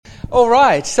All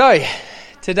right, so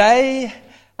today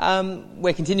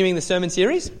we're continuing the sermon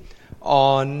series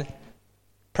on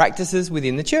practices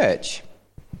within the church.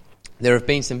 There have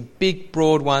been some big,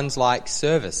 broad ones like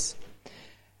service,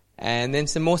 and then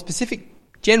some more specific,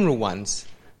 general ones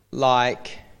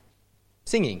like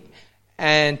singing.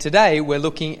 And today we're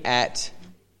looking at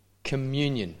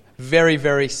communion. Very,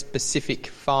 very specific,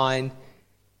 fine,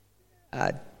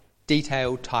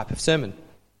 detailed type of sermon.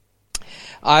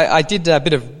 I did a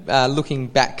bit of looking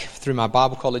back through my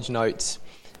Bible college notes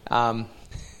when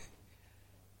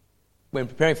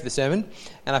preparing for the sermon,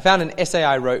 and I found an essay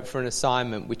I wrote for an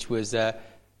assignment, which was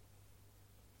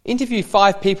interview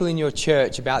 5 people in your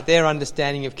church about their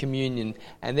understanding of communion,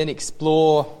 and then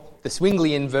explore the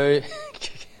Zwinglian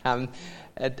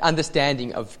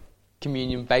understanding of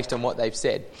communion based on what they've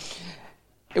said.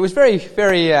 It was very,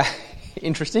 very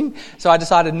interesting, so I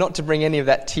decided not to bring any of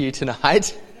that to you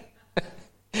tonight.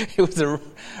 It was a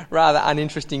rather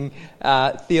uninteresting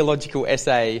theological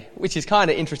essay, which is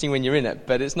kind of interesting when you're in it,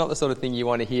 but it's not the sort of thing you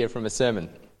want to hear from a sermon.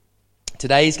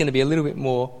 Today is going to be a little bit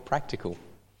more practical.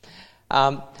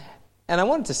 And I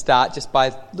wanted to start just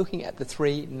by looking at the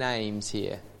 3 names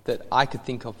here that I could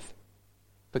think of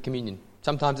for communion.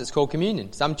 Sometimes it's called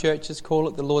communion. Some churches call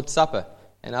it the Lord's Supper,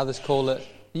 and others call it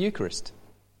the Eucharist.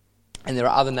 And there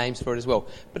are other names for it as well.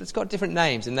 But it's got different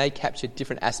names, and they capture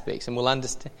different aspects, and we'll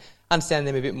understand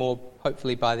them a bit more,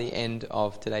 hopefully, by the end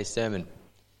of today's sermon.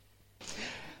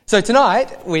 So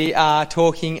tonight, we are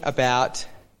talking about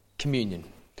communion.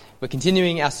 We're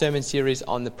continuing our sermon series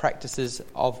on the practices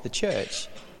of the church,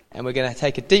 and we're going to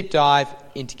take a deep dive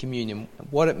into communion,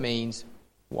 what it means,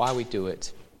 why we do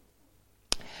it.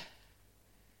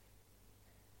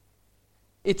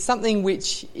 It's something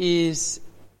which is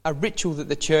a ritual that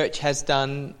the church has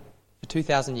done for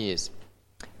 2,000 years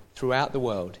throughout the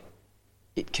world.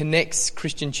 It connects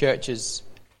Christian churches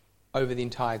over the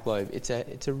entire globe. It's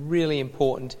a really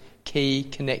important key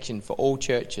connection for all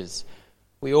churches.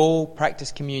 We all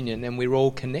practice communion and we're all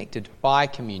connected by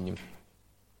communion.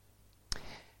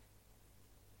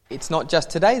 It's not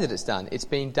just today that it's done. It's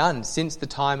been done since the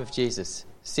time of Jesus,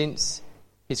 since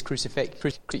his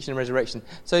crucifixion and resurrection.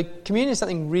 So communion is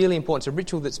something really important. It's a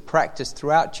ritual that's practiced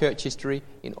throughout church history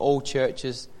in all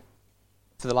churches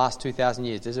for the last 2,000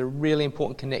 years. There's a really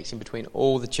important connection between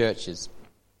all the churches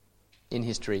in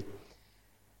history.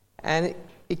 And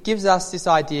it gives us this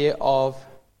idea of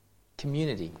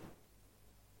community.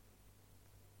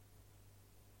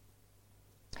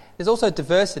 There's also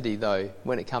diversity, though,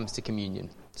 when it comes to communion.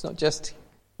 It's not just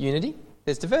unity,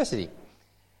 there's diversity.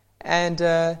 And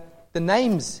the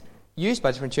names used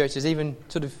by different churches even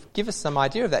sort of give us some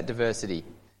idea of that diversity.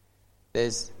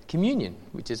 There's communion,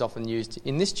 which is often used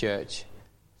in this church.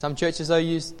 Some churches, though,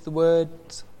 use the word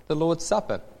the Lord's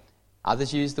Supper.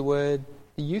 Others use the word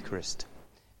the Eucharist.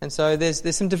 And so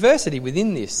there's some diversity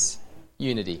within this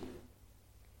unity.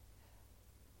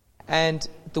 And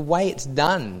the way it's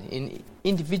done in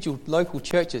individual local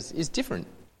churches is different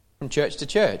from church to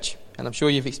church. And I'm sure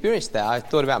you've experienced that. I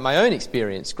thought about my own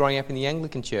experience growing up in the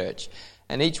Anglican church.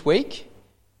 And each week,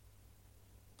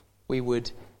 we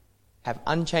would have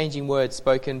unchanging words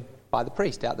spoken by the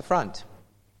priest out the front.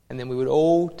 And then we would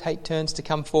all take turns to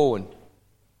come forward.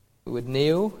 We would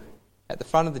kneel at the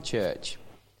front of the church.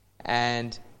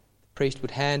 And the priest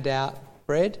would hand out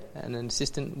bread and an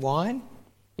assistant wine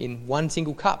in one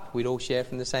single cup. We'd all share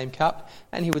from the same cup.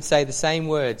 And he would say the same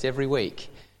words every week.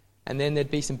 And then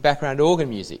there'd be some background organ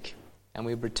music. And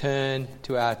we'd return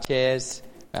to our chairs,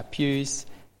 our pews,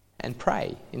 and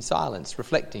pray in silence,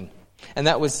 reflecting. And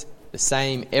that was the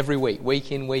same every week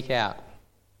in, week out.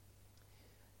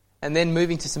 And then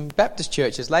moving to some Baptist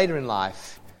churches later in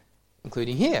life,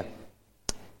 including here.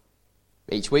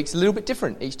 Each week's a little bit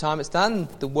different. Each time it's done,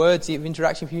 the words of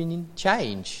interaction communion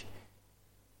change.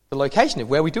 The location of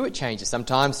where we do it changes.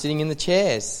 Sometimes sitting in the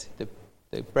chairs, the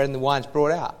bread and the wine's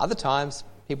brought out. Other times,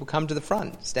 people come to the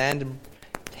front, stand and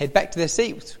head back to their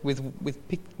seats with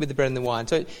the bread and the wine.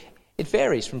 So it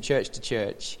varies from church to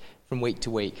church, from week to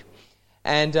week.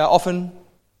 And often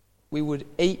we would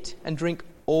eat and drink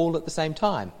all at the same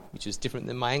time, which was different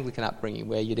than my Anglican upbringing,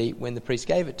 where you'd eat when the priest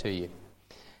gave it to you.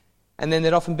 And then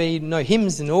there'd often be no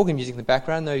hymns and organ music in the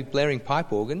background, no blaring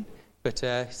pipe organ, but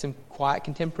some quiet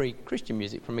contemporary Christian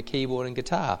music from a keyboard and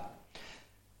guitar.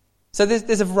 So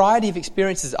there's a variety of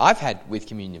experiences I've had with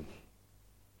communion.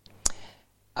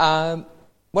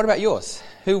 What about yours?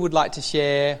 Who would like to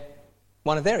share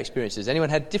one of their experiences? Anyone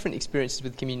had different experiences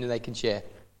with communion they can share?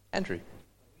 Andrew.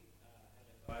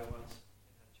 We had a guy once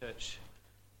in our church.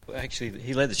 Well, actually,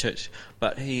 he led the church,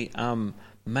 but he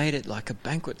made it like a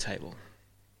banquet table.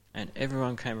 And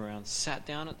everyone came around, sat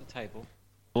down at the table,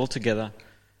 all together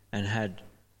and had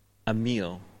a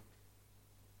meal,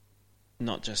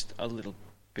 not just a little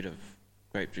bit of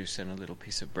grape juice and a little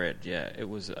piece of bread. Yeah, it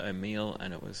was a meal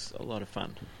and it was a lot of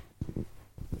fun.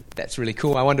 That's really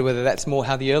cool. I wonder whether that's more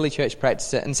how the early church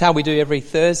practiced it. And it's how we do every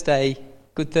Thursday,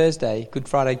 Good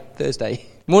Friday, Thursday,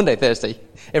 Maundy Thursday,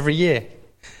 every year.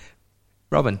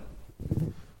 Robin?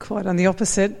 Quite on the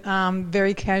opposite.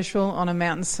 Very casual on a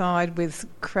mountainside with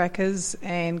crackers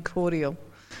and cordial.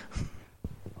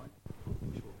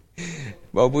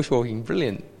 Well, bushwalking,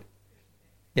 brilliant.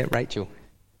 Yeah, Rachel?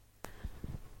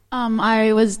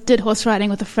 I did horse riding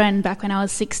with a friend back when I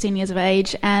was 16 years of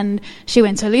age, and she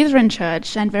went to a Lutheran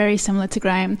church, and very similar to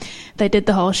Graham, they did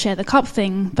the whole share the cup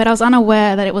thing, but I was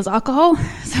unaware that it was alcohol.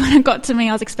 So when it got to me,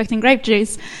 I was expecting grape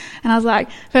juice, and I was like,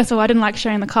 first of all, I didn't like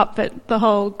sharing the cup, but the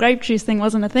whole grape juice thing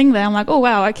wasn't a thing there. I'm like, oh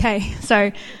wow, okay.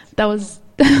 So that was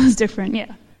different,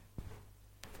 yeah.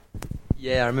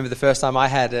 Yeah, I remember the first time I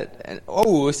had it, and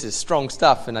this is strong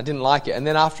stuff, and I didn't like it. And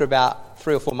then after about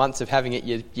 3 or 4 months of having it,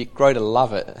 you grow to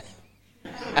love it.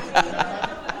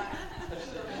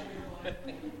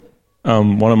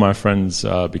 One of my friends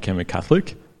became a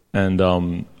Catholic, and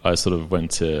I sort of went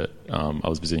to, I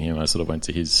was visiting him, I sort of went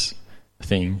to his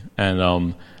thing, and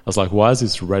I was like, why is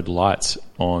this red light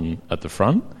on at the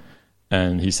front?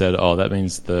 And he said, that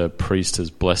means the priest has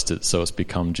blessed it, so it's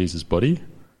become Jesus' body.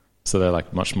 So they're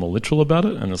like much more literal about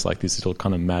it, and it's like this little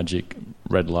kind of magic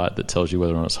red light that tells you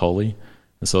whether or not it's holy.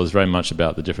 And so it's very much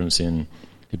about the difference in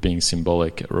it being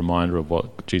symbolic, a reminder of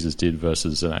what Jesus did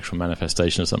versus an actual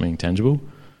manifestation of something tangible.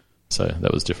 So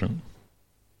that was different.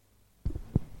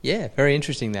 Yeah, very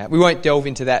interesting that. We won't delve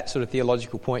into that sort of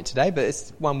theological point today, but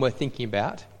it's one worth thinking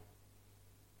about.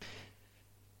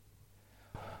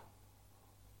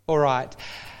 All right.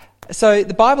 So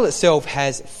the Bible itself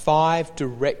has 5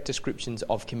 direct descriptions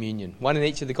of communion, one in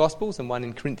each of the Gospels and one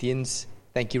in Corinthians,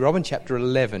 thank you, Robin, chapter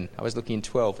 11. I was looking in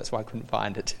 12, that's why I couldn't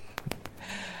find it.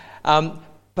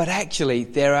 But actually,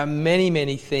 there are many,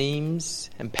 many themes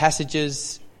and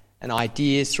passages and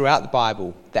ideas throughout the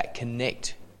Bible that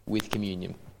connect with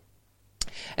communion.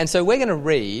 And so we're going to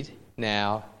read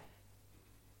now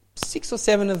 6 or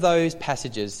 7 of those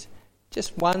passages.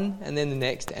 Just one, and then the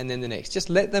next, and then the next. Just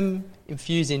let them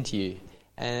infuse into you,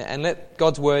 and let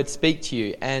God's word speak to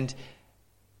you, and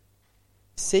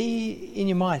see in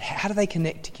your mind, how do they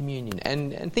connect to communion?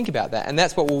 And think about that. And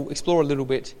that's what we'll explore a little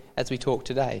bit as we talk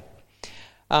today.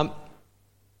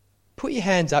 Put your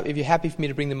hands up if you're happy for me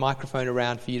to bring the microphone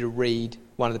around for you to read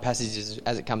one of the passages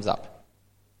as it comes up.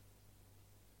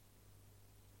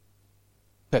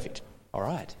 Perfect. All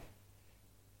right.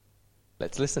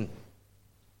 Let's listen.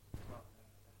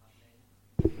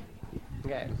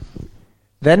 Okay.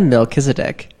 Then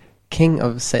Melchizedek, king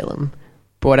of Salem,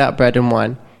 brought out bread and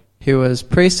wine, who was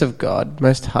priest of God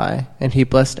Most High, and he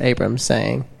blessed Abram,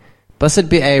 saying, Blessed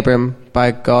be Abram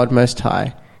by God Most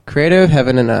High, creator of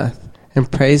heaven and earth,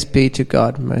 and praise be to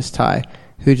God Most High,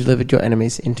 who delivered your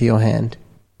enemies into your hand.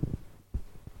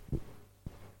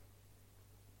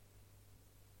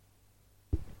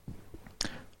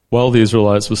 While the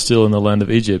Israelites were still in the land of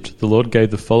Egypt, the Lord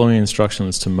gave the following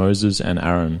instructions to Moses and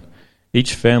Aaron.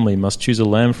 Each family must choose a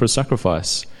lamb for a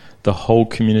sacrifice. The whole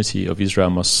community of Israel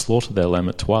must slaughter their lamb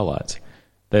at twilight.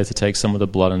 They are to take some of the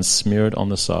blood and smear it on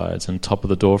the sides and top of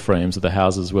the door frames of the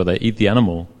houses where they eat the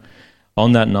animal.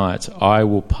 On that night I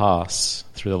will pass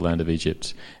through the land of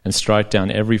Egypt and strike down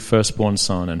every firstborn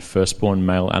son and firstborn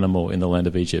male animal in the land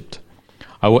of Egypt.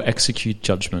 I will execute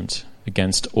judgment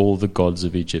against all the gods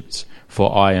of Egypt,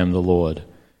 for I am the Lord.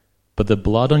 But the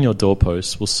blood on your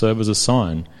doorposts will serve as a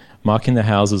sign, marking the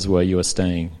houses where you are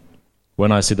staying.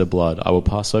 When I see the blood, I will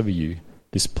pass over you.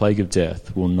 This plague of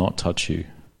death will not touch you.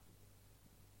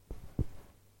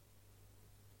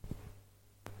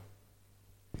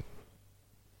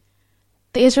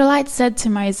 The Israelites said to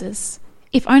Moses,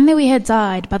 If only we had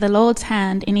died by the Lord's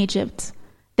hand in Egypt.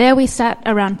 There we sat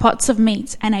around pots of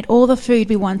meat and ate all the food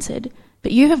we wanted.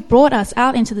 But you have brought us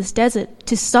out into this desert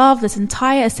to starve this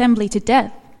entire assembly to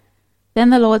death.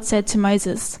 Then the Lord said to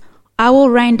Moses, I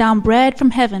will rain down bread from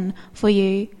heaven for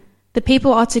you. The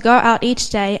people are to go out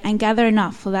each day and gather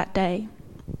enough for that day.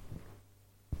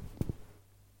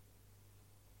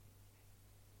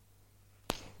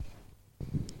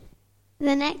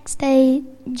 The next day,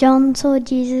 John saw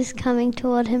Jesus coming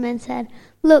toward him and said,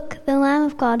 Look, the Lamb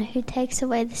of God who takes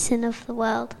away the sin of the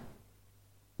world.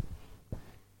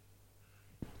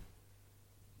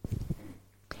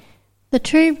 The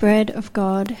true bread of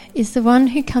God is the one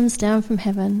who comes down from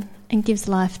heaven and gives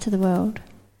life to the world.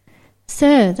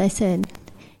 Sir, they said,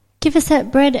 give us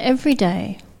that bread every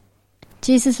day.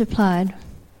 Jesus replied,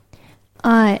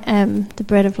 I am the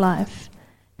bread of life.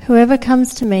 Whoever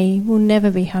comes to me will never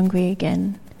be hungry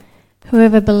again.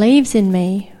 Whoever believes in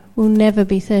me will never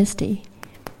be thirsty.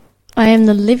 I am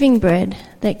the living bread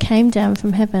that came down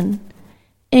from heaven.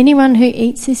 Anyone who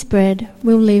eats this bread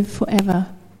will live forever.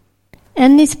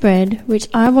 And this bread, which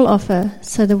I will offer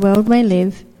so the world may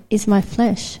live, is my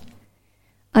flesh.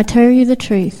 I tell you the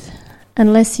truth,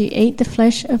 unless you eat the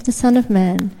flesh of the Son of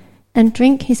Man and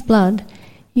drink his blood,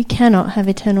 you cannot have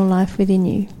eternal life within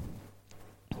you.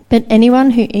 But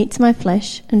anyone who eats my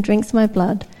flesh and drinks my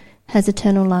blood has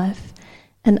eternal life,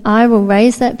 and I will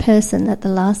raise that person at the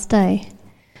last day.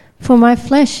 For my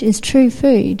flesh is true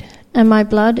food, and my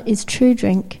blood is true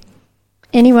drink.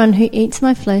 Anyone who eats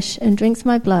my flesh and drinks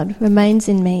my blood remains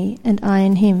in me, and I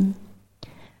in him.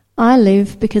 I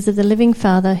live because of the living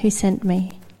Father who sent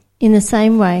me. In the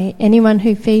same way, anyone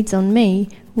who feeds on me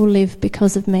will live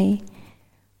because of me.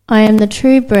 I am the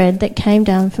true bread that came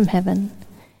down from heaven.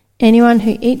 Anyone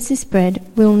who eats this bread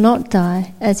will not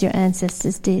die as your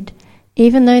ancestors did,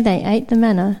 even though they ate the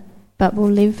manna, but will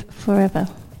live forever.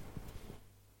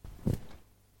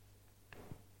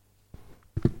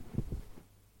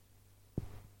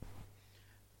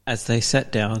 As they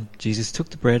sat down, Jesus took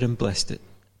the bread and blessed it.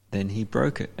 Then he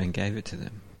broke it and gave it to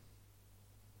them.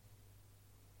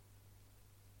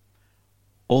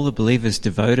 All the believers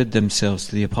devoted themselves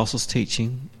to the apostles'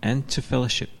 teaching and to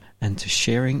fellowship and to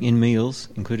sharing in meals,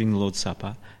 including the Lord's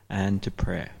Supper, and to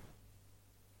prayer.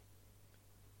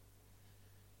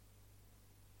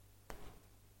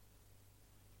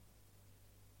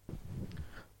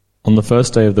 On the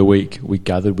first day of the week, we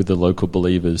gathered with the local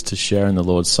believers to share in the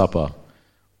Lord's Supper.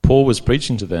 Paul was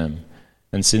preaching to them,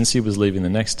 and since he was leaving the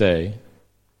next day,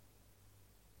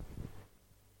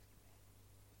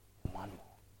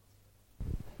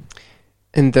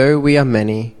 And though we are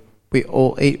many, we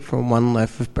all eat from one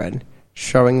loaf of bread,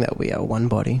 showing that we are one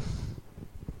body.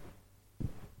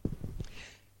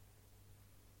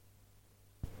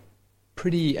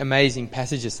 Pretty amazing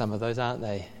passages, some of those, aren't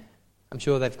they? I'm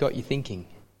sure they've got you thinking.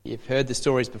 You've heard the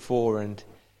stories before, and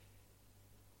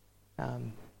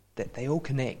that they all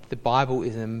connect. The Bible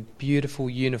is a beautiful,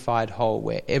 unified whole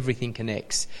where everything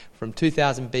connects from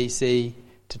 2000 BC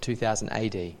to 2000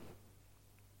 AD.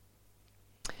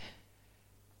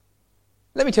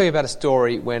 Let me tell you about a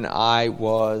story when I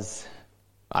was,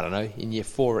 in year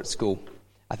 4 at school.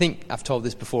 I think I've told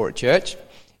this before at church.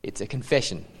 It's a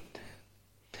confession.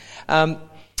 When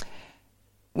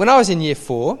I was in year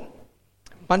 4,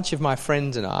 a bunch of my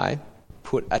friends and I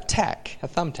put a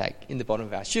thumbtack, in the bottom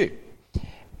of our shoe.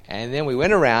 And then we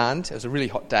went around, it was a really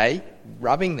hot day,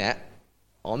 rubbing that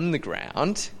on the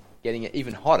ground, getting it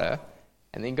even hotter,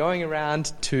 and then going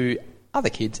around to other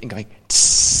kids and going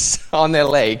on their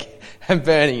leg and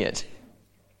burning it.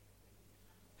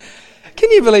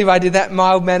 Can you believe I did that,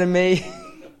 mild-mannered me?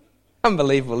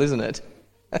 Unbelievable, isn't it?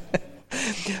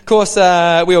 Of course, we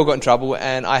all got in trouble,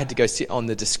 and I had to go sit on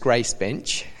the disgrace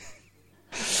bench.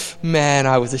 Man,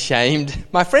 I was ashamed.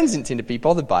 My friends didn't seem to be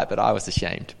bothered by it, but I was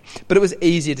ashamed. But it was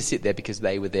easier to sit there because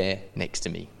they were there next to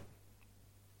me.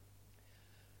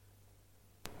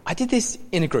 I did this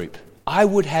in a group. I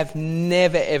would have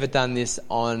never, ever done this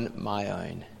on my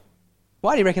own.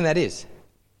 Why do you reckon that is?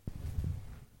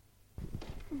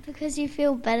 Because you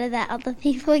feel better that other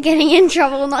people are getting in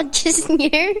trouble, not just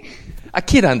you. A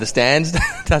kid understands,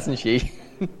 doesn't she?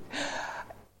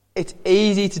 It's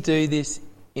easy to do this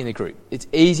in a group. It's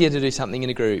easier to do something in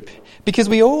a group. Because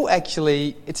we all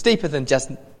actually, it's deeper than just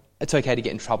it's okay to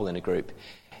get in trouble in a group.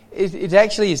 It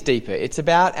actually is deeper. It's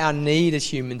about our need as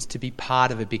humans to be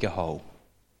part of a bigger whole.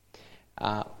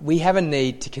 We have a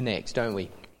need to connect, don't we?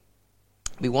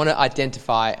 We want to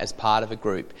identify as part of a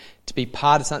group, to be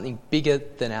part of something bigger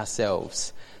than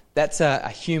ourselves. That's a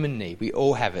human need. We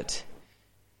all have it.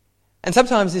 And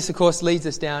sometimes this, of course, leads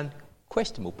us down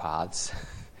questionable paths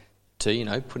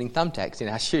to, putting thumbtacks in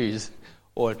our shoes,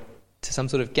 or to some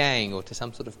sort of gang, or to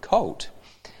some sort of cult.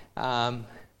 On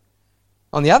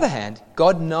the other hand,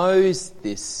 God knows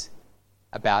this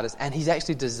about us, and He's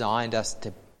actually designed us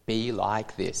to be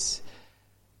like this.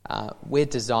 We're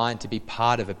designed to be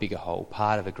part of a bigger whole,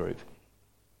 part of a group.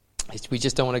 We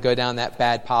just don't want to go down that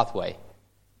bad pathway.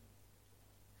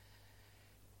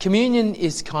 Communion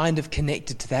is kind of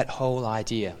connected to that whole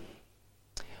idea.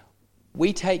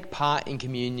 We take part in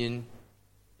communion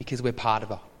because we're part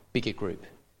of a bigger group.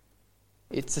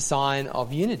 It's a sign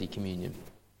of unity, communion.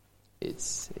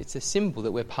 It's a symbol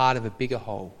that we're part of a bigger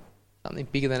whole, something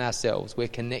bigger than ourselves. We're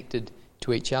connected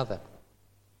to each other.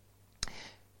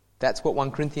 That's what 1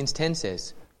 Corinthians 10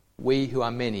 says. We who are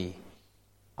many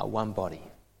are one body.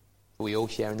 We all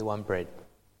share in the one bread.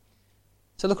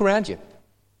 So look around you.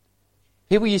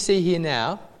 People you see here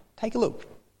now, take a look.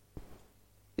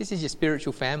 This is your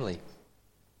spiritual family.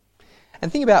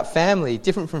 And think about family,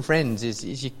 different from friends,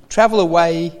 is you travel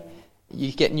away,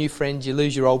 you get new friends, you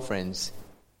lose your old friends,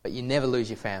 but you never lose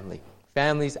your family.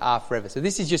 Families are forever. So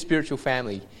this is your spiritual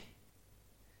family.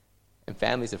 And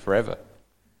families are forever.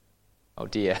 Oh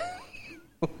dear.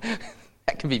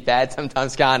 That can be bad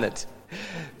sometimes, can't it?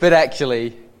 But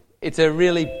actually, it's a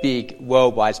really big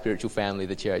worldwide spiritual family,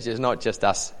 the church. It's not just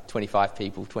us, 25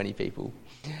 people, 20 people.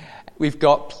 We've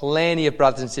got plenty of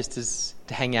brothers and sisters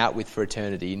to hang out with for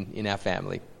eternity in our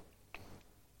family.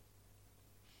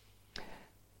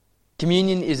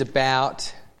 Communion is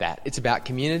about that. It's about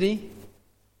community,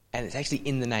 and it's actually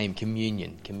in the name,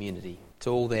 communion, community. It's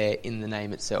all there in the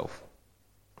name itself.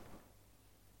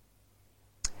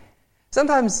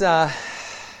 Sometimes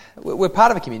we're part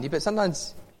of a community, but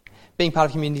sometimes being part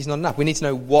of a community is not enough. We need to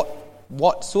know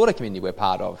what sort of community we're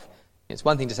part of. It's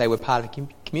one thing to say we're part of a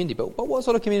community, but what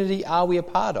sort of community are we a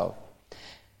part of?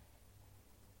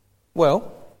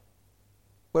 Well,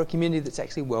 we're a community that's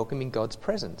actually welcome in God's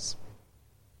presence.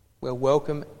 We're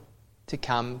welcome to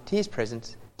come to his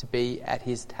presence, to be at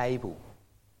his table.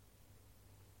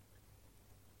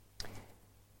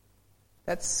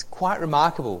 That's quite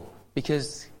remarkable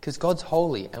because God's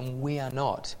holy and we are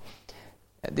not.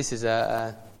 This is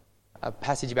a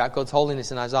passage about God's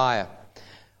holiness in Isaiah.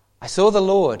 I saw the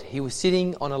Lord, he was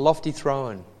sitting on a lofty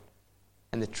throne,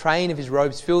 and the train of his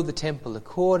robes filled the temple.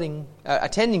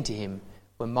 Attending to him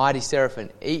were mighty seraphim,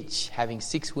 each having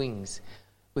 6 wings.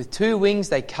 With 2 wings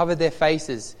they covered their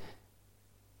faces,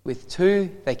 with 2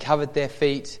 they covered their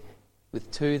feet, with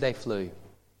 2 they flew.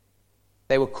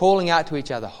 They were calling out to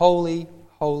each other, Holy,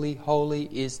 holy, holy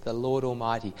is the Lord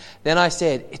Almighty. Then I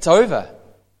said, it's over.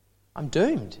 I'm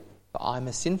doomed, for I'm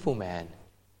a sinful man.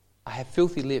 I have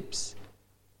filthy lips.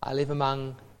 I live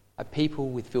among a people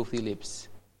with filthy lips.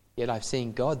 Yet I've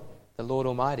seen God, the Lord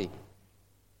Almighty.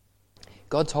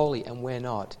 God's holy and we're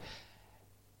not.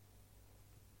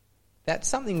 That's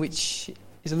something which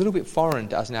is a little bit foreign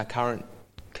to us in our current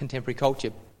contemporary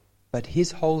culture. But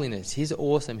his holiness, his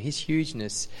awesome, his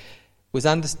hugeness was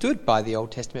understood by the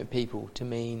Old Testament people to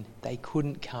mean they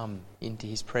couldn't come into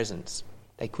his presence.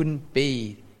 They couldn't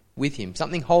be with him.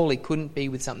 Something holy couldn't be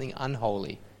with something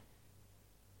unholy.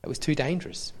 It was too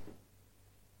dangerous.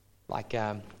 Like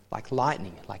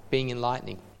lightning, like being in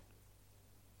lightning.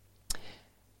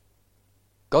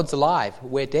 God's alive,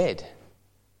 we're dead.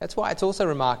 That's why it's also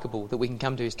remarkable that we can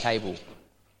come to his table.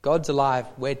 God's alive,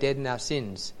 we're dead in our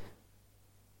sins.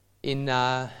 In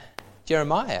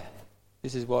Jeremiah,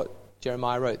 this is what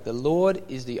Jeremiah wrote. The Lord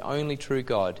is the only true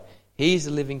God. He is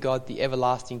the living God, the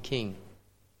everlasting King.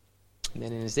 And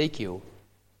then in Ezekiel,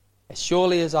 as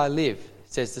surely as I live,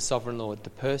 says the sovereign Lord, the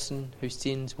person who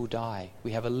sins will die.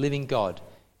 We have a living God,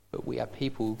 but we are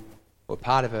people, we're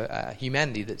part of a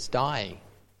humanity that's dying.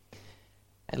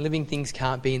 And living things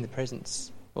can't be in the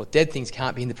presence, or dead things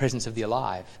can't be in the presence of the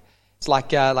alive. It's like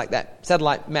that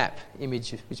satellite map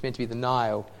image, which is meant to be the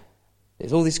Nile.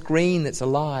 There's all this green that's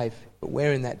alive, but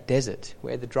we're in that desert.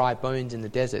 We're the dry bones in the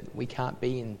desert. We can't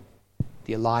be in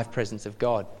the alive presence of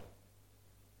God.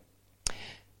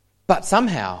 But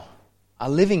somehow, a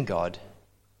living God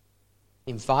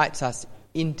invites us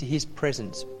into his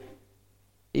presence,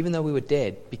 even though we were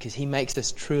dead, because he makes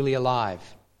us truly alive.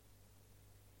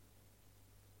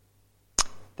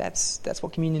 That's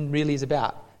what communion really is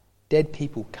about. Dead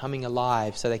people coming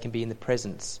alive so they can be in the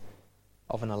presence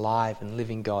of an alive and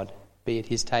living God, be at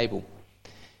his table.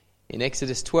 In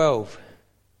Exodus 12,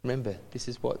 remember, this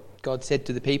is what God said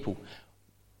to the people.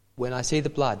 When I see the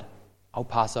blood, I'll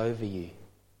pass over you.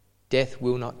 Death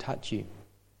will not touch you.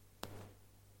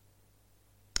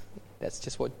 That's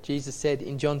just what Jesus said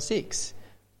in John 6.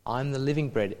 I'm the living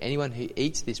bread. Anyone who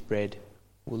eats this bread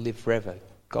will live forever.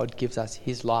 God gives us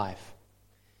his life.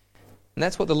 And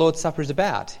that's what the Lord's Supper is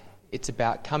about. It's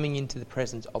about coming into the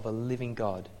presence of a living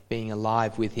God, being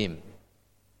alive with him.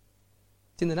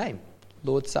 It's in the name,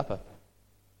 Lord's Supper,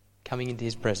 coming into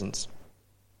his presence.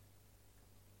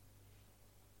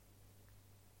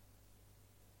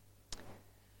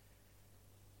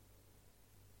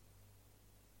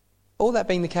 All that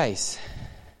being the case,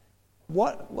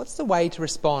 what's the way to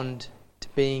respond to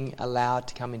being allowed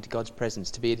to come into God's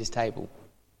presence, to be at his table?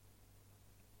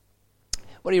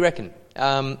 What do you reckon?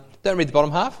 Don't read the bottom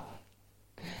half.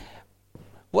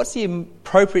 What's the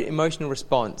appropriate emotional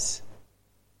response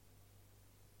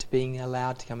to being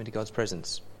allowed to come into God's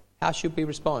presence? How should we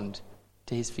respond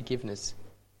to his forgiveness?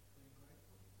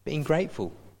 Being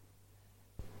grateful.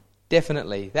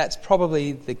 Definitely. That's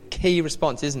probably the key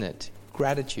response, isn't it?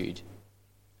 Gratitude.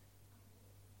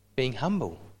 Being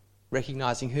humble.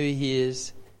 Recognising who he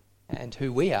is and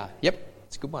who we are. Yep,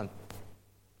 it's a good one.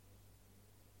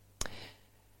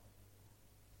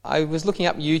 I was looking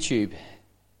up YouTube,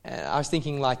 and I was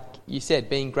thinking, like you said,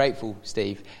 being grateful,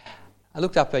 Steve. I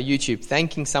looked up YouTube,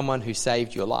 thanking someone who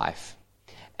saved your life.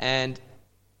 And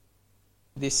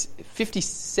this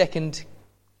 50-second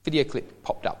video clip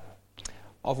popped up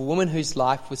of a woman whose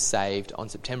life was saved on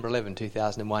September 11,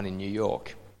 2001 in New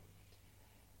York.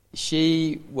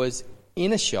 She was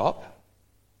in a shop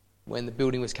when the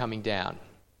building was coming down,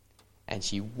 and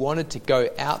she wanted to go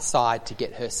outside to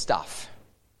get her stuff.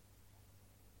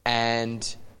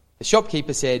 And the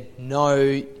shopkeeper said, "No,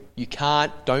 you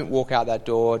can't, don't walk out that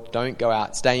door, don't go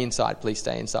out, stay inside, please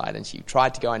stay inside." And she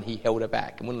tried to go and he held her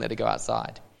back and wouldn't let her go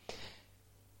outside.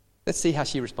 Let's see how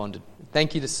she responded.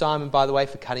 Thank you to Simon, by the way,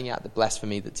 for cutting out the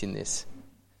blasphemy that's in this.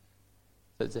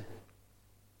 So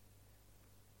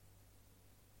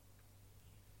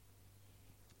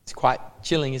it's quite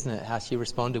chilling, isn't it, how she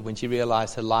responded when she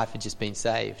realised her life had just been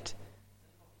saved.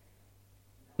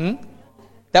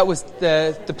 That was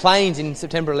the planes in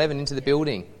September 11 into the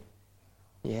building.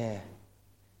 Yeah.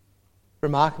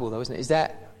 Remarkable though, isn't it?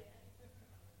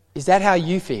 Is that how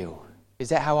you feel? Is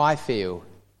that how I feel?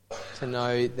 To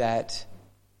know that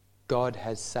God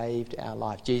has saved our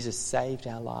life. Jesus saved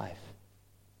our life.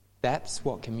 That's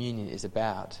what communion is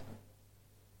about.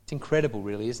 It's incredible,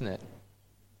 really, isn't it?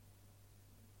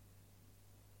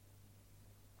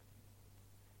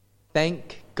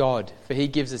 Thank God, for he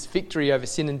gives us victory over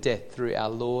sin and death through our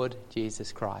Lord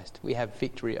Jesus Christ. We have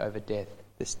victory over death.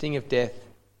 The sting of death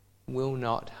will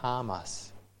not harm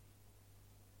us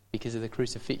because of the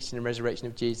crucifixion and resurrection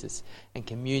of Jesus. And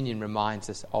communion reminds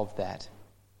us of that.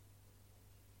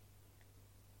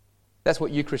 That's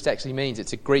what Eucharist actually means.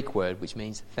 It's a Greek word which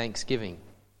means thanksgiving.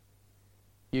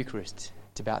 Eucharist,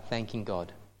 it's about thanking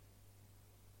God.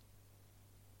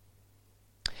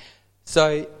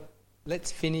 So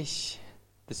let's finish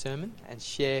the sermon and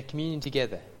share communion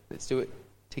together. Let's do it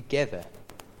together.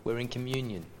 We're in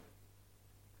communion.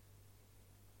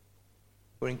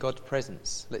 We're in God's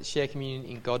presence. Let's share communion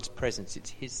in God's presence. It's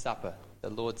his supper,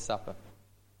 the Lord's Supper.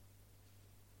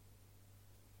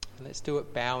 And let's do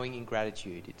it bowing in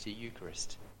gratitude. It's a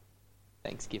Eucharist.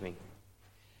 Thanksgiving.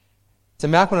 So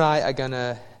Malcolm and I are going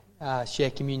to share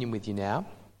communion with you now.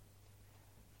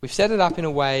 We've set it up in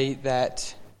a way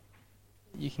that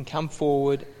you can come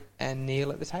forward and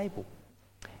kneel at the table.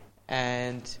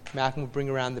 And Malcolm will bring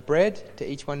around the bread to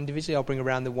each one individually. I'll bring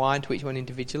around the wine to each one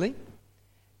individually.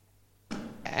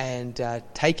 And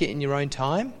take it in your own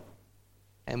time.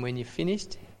 And when you're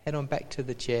finished, head on back to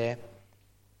the chair.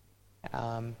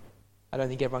 I don't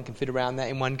think everyone can fit around that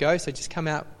in one go, so just come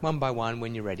out one by one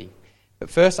when you're ready. But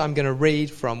first I'm going to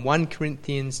read from 1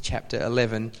 Corinthians chapter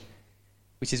 11,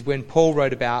 which is when Paul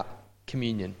wrote about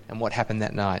communion and what happened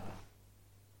that night.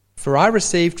 "For I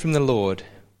received from the Lord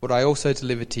what I also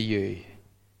delivered to you,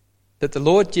 that the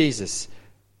Lord Jesus,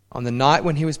 on the night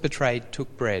when he was betrayed,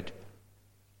 took bread.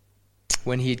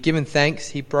 When he had given thanks,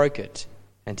 he broke it,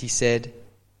 and he said,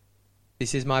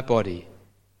 'This is my body,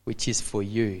 which is for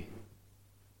you.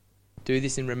 Do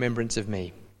this in remembrance of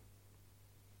me.'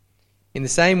 In the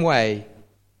same way,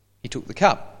 he took the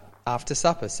cup after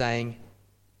supper, saying,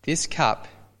 'This cup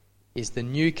is the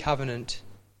new covenant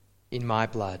in my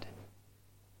blood.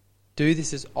 Do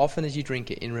this as often as you drink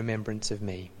it in remembrance of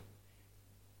me.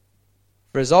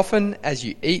 For as often as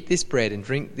you eat this bread and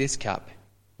drink this cup,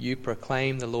 you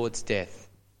proclaim the Lord's death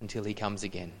until he comes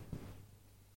again.'"